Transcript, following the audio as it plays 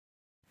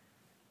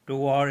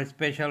To our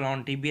special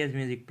on TBS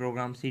music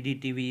program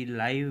CDTV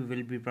Live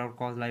will be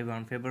broadcast live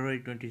on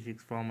February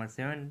 26 from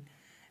 7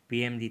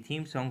 p.m. The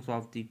theme songs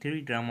of the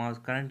three dramas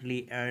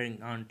currently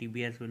airing on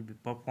TBS will be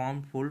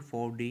performed full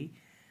for the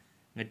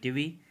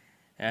TV.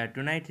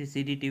 Tonight is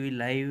CDTV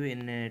Live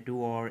in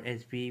 2 hour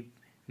SP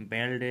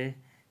Belde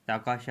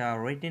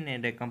Takasha, written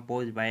and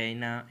composed by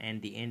Aina,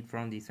 and the end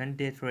from the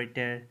Sunday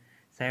Theater,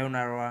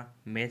 Sayonara,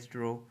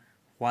 Maestro,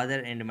 Father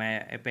and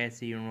My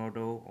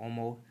Appassionato,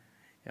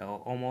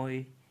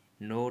 Omoi,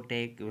 No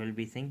Take will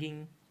be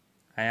singing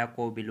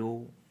Ayako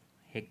Below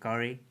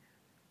Hikari.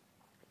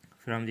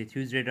 From the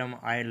Tuesday drama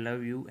I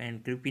Love You,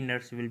 and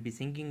CreepyNuts will be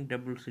singing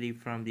Double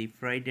Sleep from the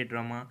Friday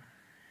drama,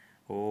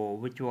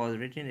 which was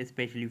written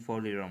especially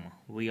for the drama.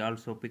 We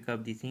also pick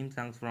up the theme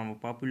songs from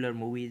popular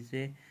movies.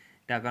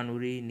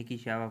 Takanori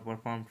Nikishawa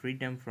performed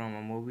Freedom from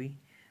a movie.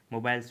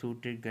 Mobile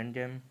Suit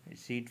Gundam,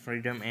 Seed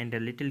Freedom, and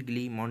a Little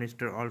Glee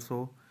Monster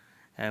also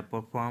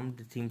performed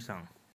the theme song.